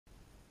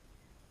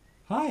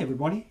Hi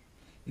everybody!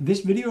 In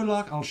this video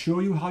log I'll show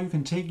you how you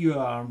can take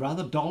your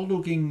rather dull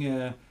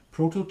looking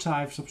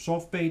prototypes of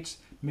soft baits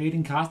made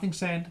in casting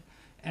sand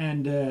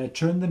and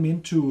turn them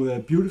into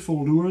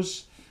beautiful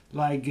lures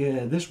like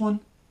this one.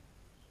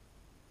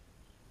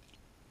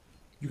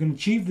 You can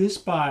achieve this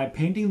by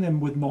painting them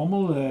with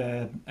normal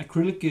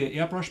acrylic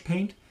airbrush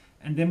paint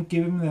and then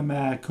giving them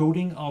a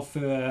coating of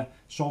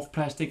soft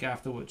plastic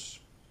afterwards.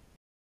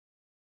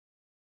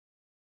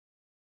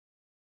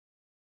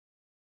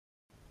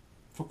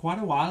 For quite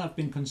a while I've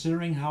been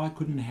considering how I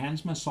could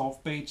enhance my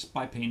soft baits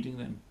by painting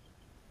them.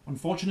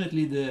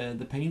 Unfortunately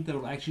the paint that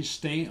will actually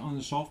stay on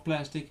the soft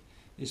plastic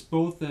is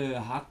both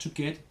hard to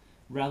get,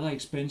 rather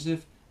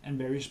expensive and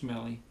very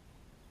smelly.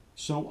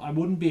 So I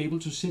wouldn't be able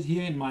to sit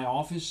here in my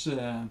office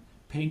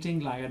painting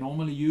like I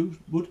normally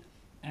would,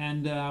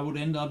 and I would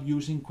end up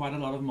using quite a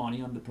lot of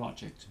money on the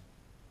project.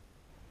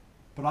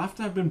 But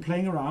after I've been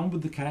playing around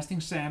with the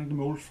casting sand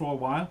molds for a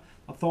while,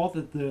 I thought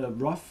that the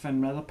rough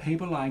and rather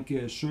paper-like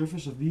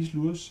surface of these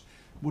lures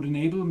would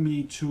enable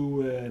me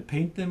to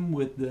paint them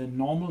with the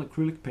normal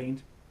acrylic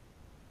paint.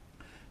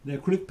 The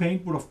acrylic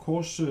paint would of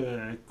course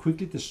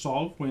quickly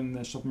dissolve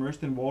when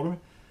submerged in water,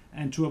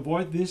 and to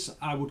avoid this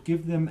I would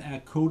give them a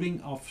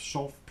coating of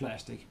soft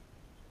plastic.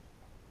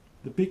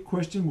 The big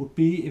question would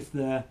be if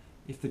the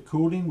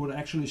coating would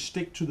actually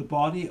stick to the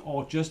body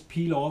or just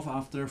peel off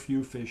after a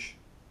few fish.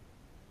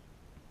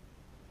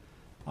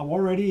 I've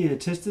already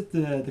tested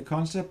the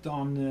concept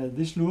on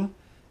this lure,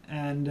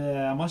 and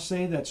I must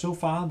say that so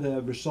far the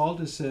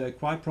result is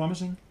quite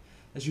promising.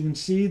 As you can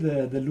see,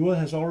 the lure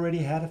has already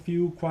had a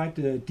few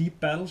quite deep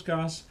battle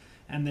scars,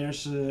 and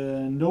there's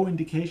no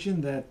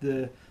indication that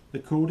the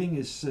coating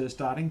is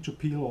starting to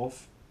peel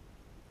off.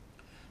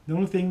 The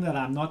only thing that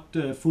I'm not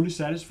fully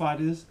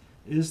satisfied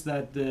is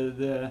that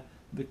the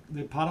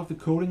part of the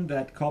coating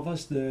that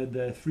covers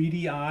the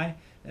 3D eye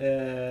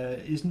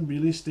isn't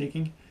really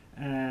sticking.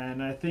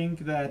 And I think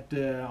that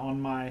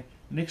on my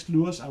next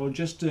lures I will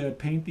just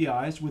paint the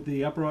eyes with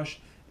the airbrush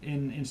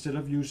instead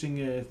of using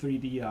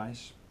 3D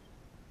eyes.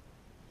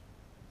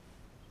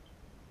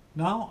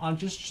 Now I'll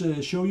just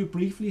show you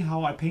briefly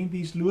how I paint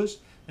these lures,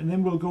 and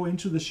then we'll go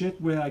into the shed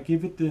where I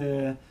give it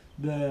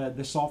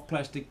the soft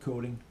plastic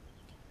coating.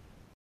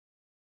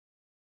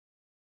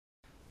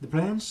 The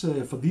plans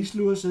for these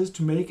lures is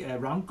to make a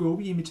round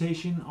goby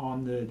imitation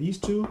on these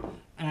two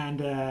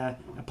and a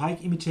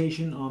pike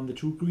imitation on the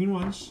two green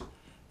ones.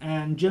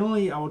 And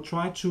generally I will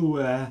try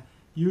to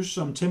use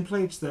some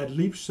templates that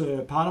leaves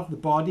part of the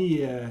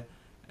body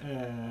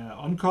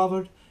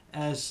uncovered,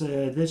 as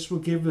this will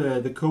give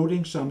the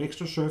coating some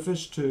extra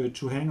surface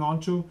to hang on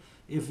to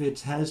if it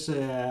has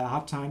a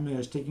hard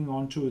time sticking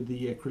onto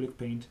the acrylic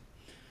paint.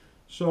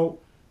 So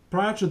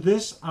prior to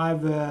this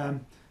I've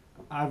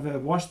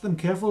washed them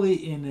carefully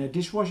in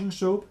dishwashing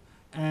soap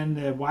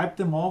and wiped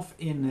them off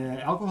in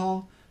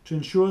alcohol to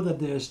ensure that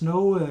there's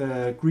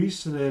no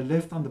grease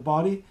left on the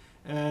body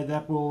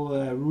that will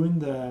ruin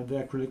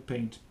the acrylic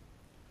paint.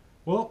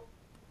 Well,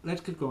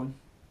 let's get going.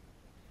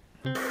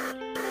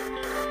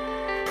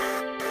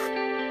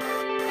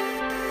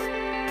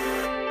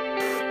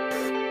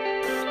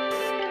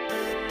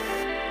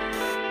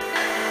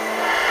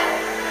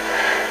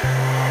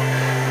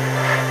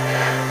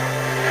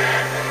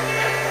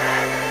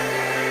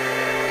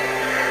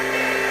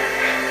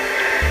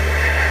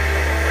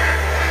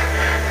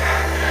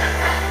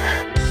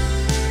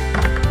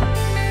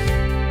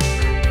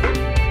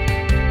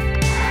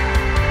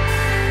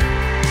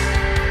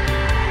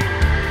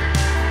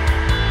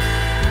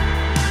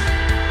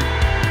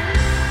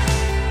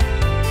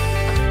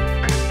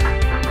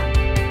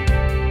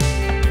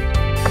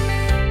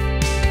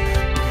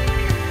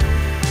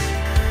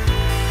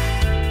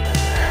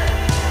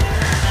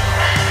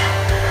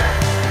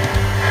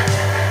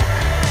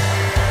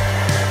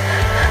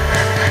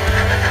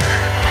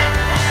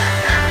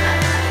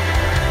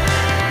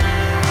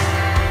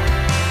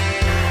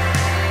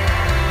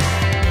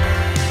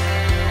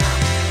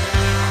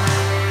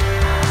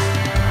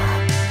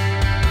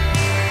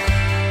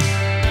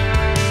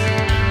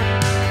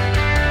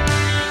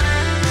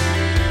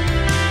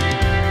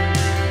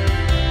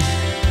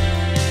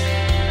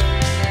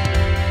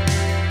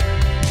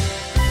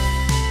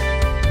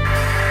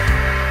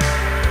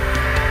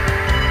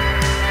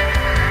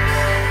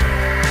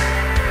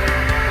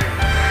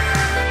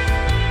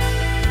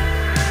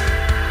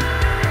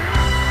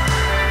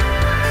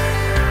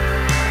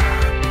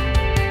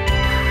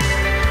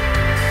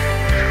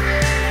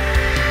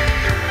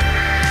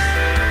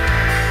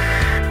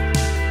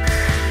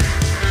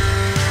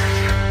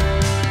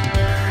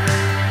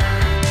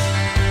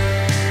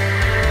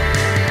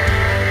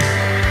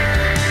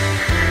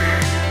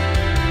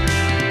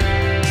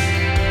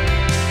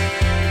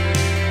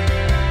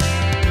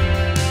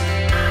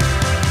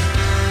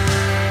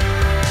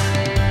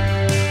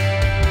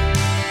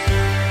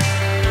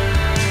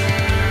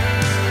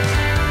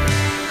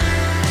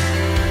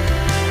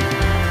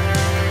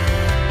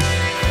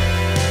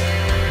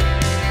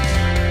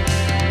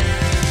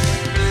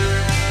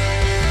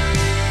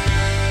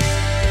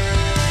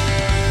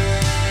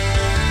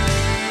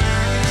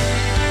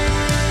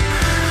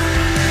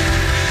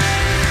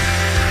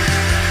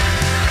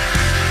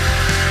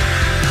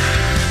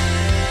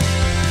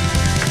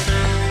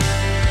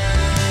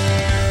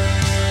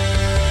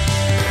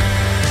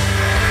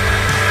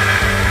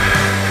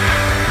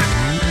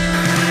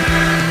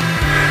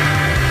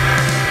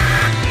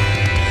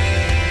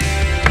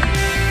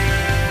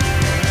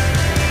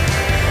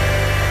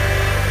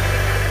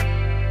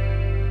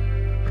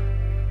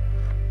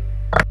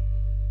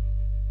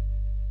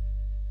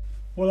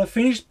 Well, I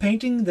finished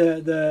painting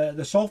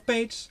the soft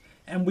baits,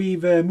 and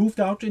we've moved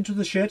out into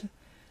the shed.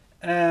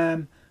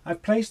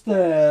 I've placed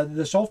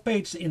the soft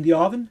baits in the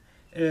oven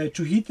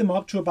to heat them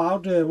up to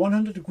about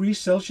 100 degrees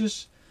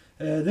Celsius.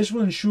 This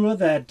will ensure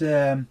that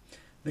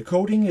the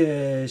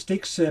coating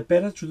sticks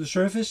better to the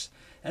surface,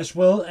 as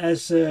well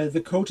as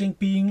the coating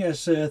being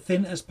as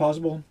thin as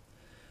possible.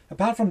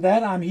 Apart from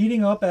that, I'm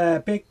heating up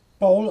a big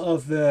ball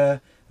of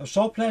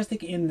soft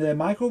plastic in the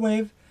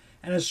microwave,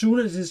 and as soon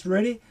as it's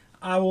ready,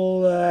 I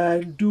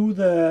will do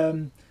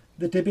the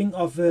dipping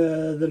of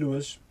the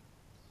lures.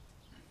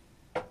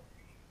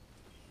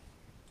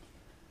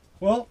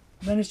 Well,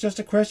 then it's just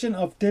a question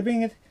of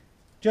dipping it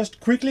just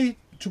quickly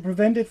to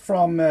prevent it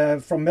from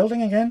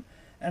melting again,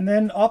 and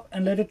then up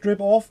and let it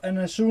drip off. And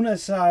as soon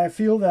as I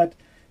feel that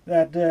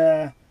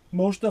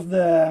most of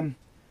the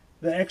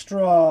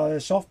extra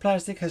soft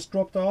plastic has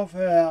dropped off,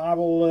 I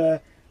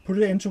will put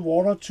it into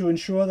water to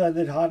ensure that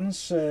it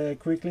hardens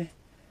quickly.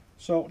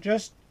 So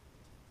just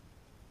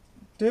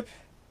dip.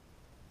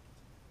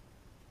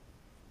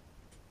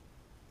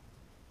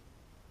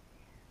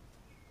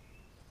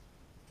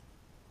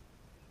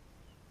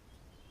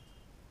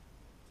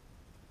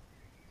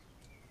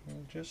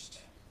 We'll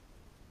just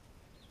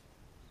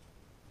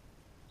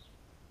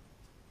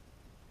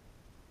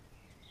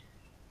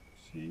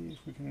see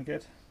if we can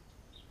get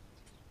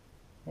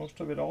most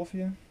of it off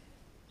here.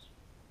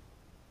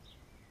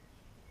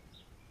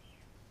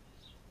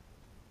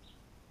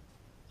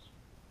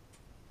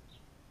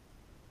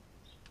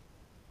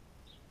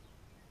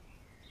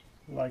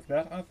 Like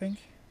that, I think.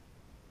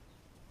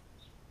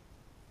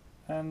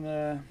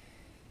 And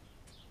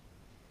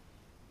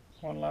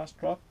one last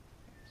drop.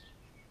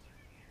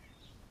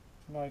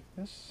 Like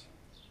this.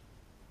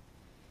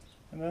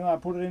 And then I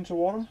put it into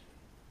water.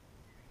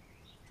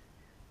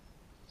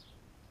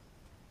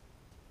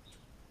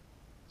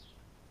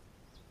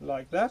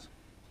 Like that.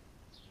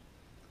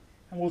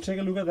 And we'll take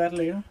a look at that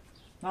later.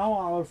 Now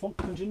I will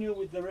continue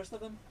with the rest of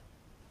them.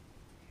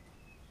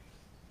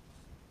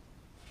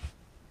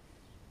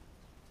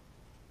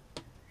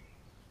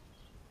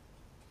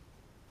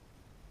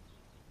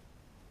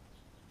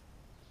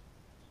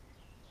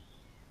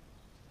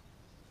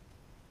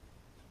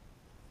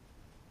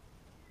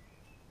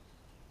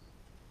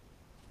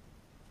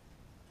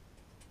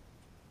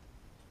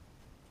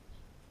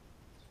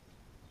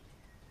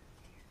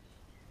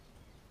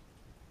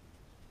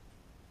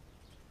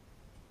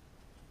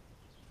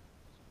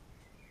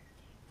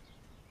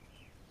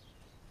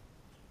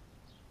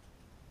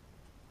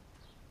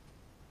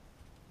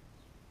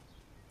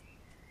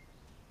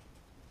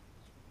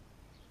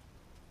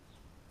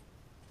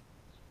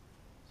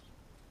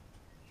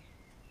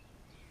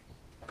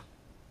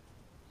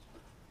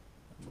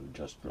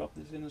 Just drop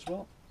this in as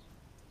well.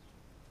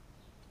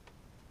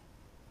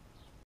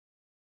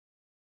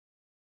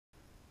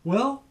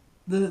 Well,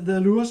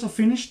 the lures are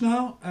finished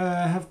now,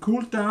 have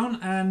cooled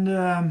down, and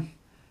I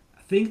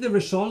think the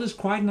result is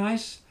quite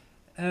nice.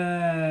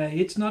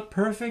 It's not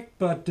perfect,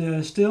 but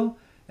still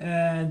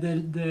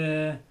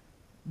the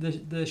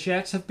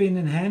shads have been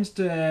enhanced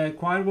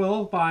quite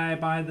well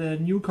by the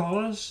new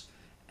colors,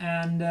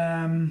 and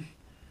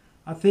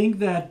I think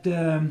that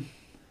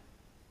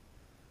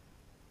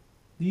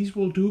these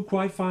will do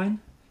quite fine.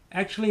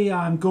 Actually,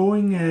 I'm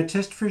going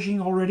test fishing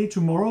already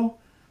tomorrow,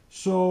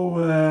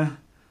 so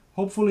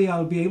hopefully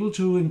I'll be able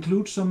to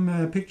include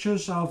some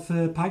pictures of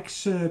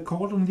pikes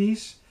caught on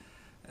these.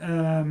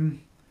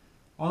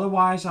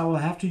 Otherwise, I will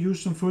have to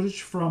use some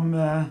footage from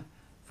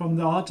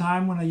the other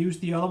time when I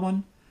used the other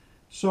one.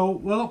 So,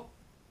 well,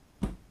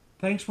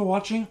 thanks for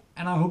watching,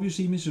 and I hope you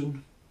see me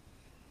soon.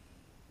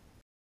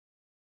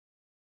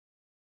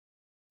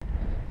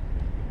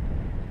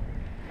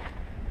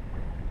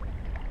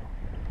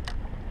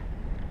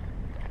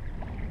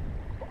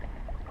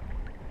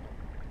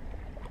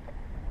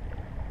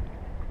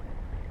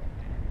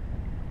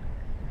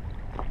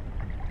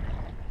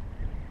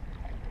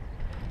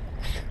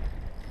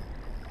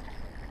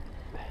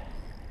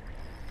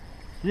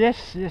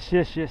 Yes, yes,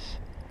 yes, yes.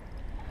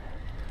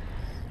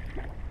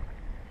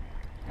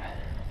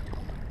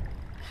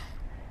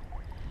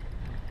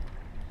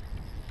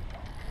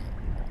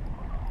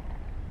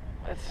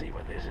 Let's see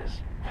what this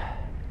is.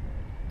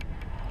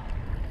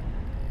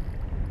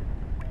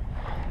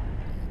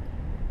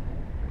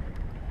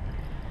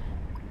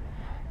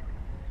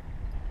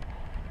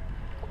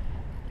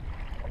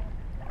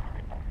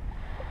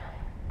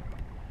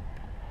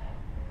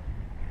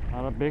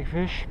 Not a big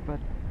fish, but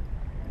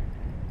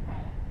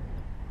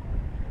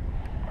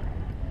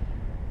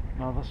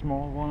not a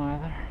small one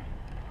either.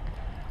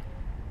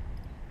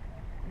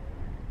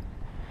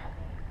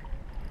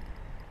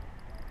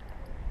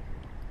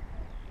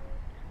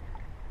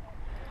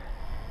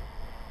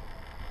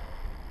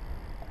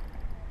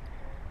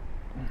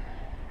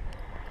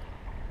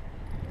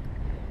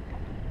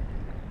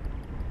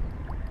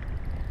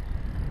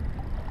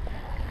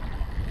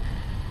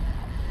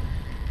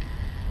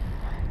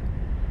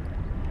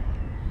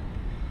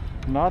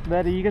 Not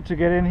that eager to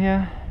get in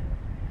here.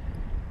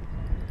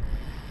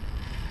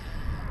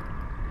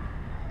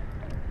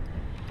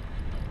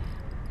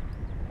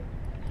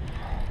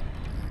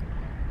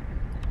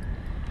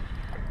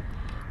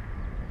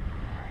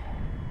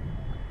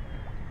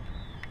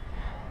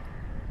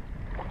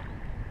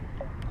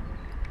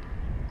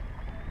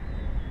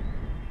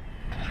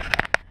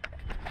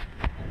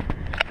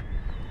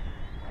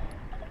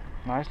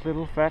 Nice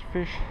little fat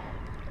fish.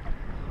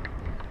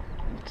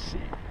 Let's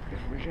see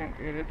if we can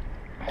get it.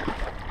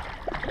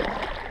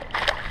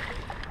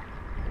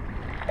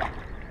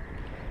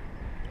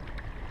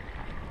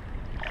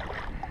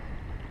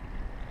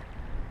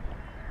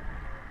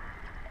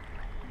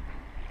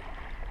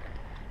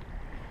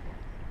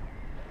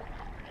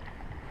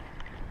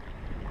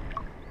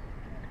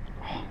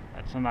 Oh,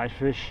 that's a nice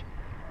fish.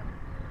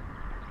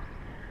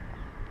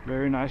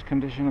 Very nice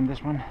condition on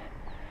this one.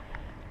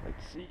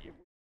 Let's see if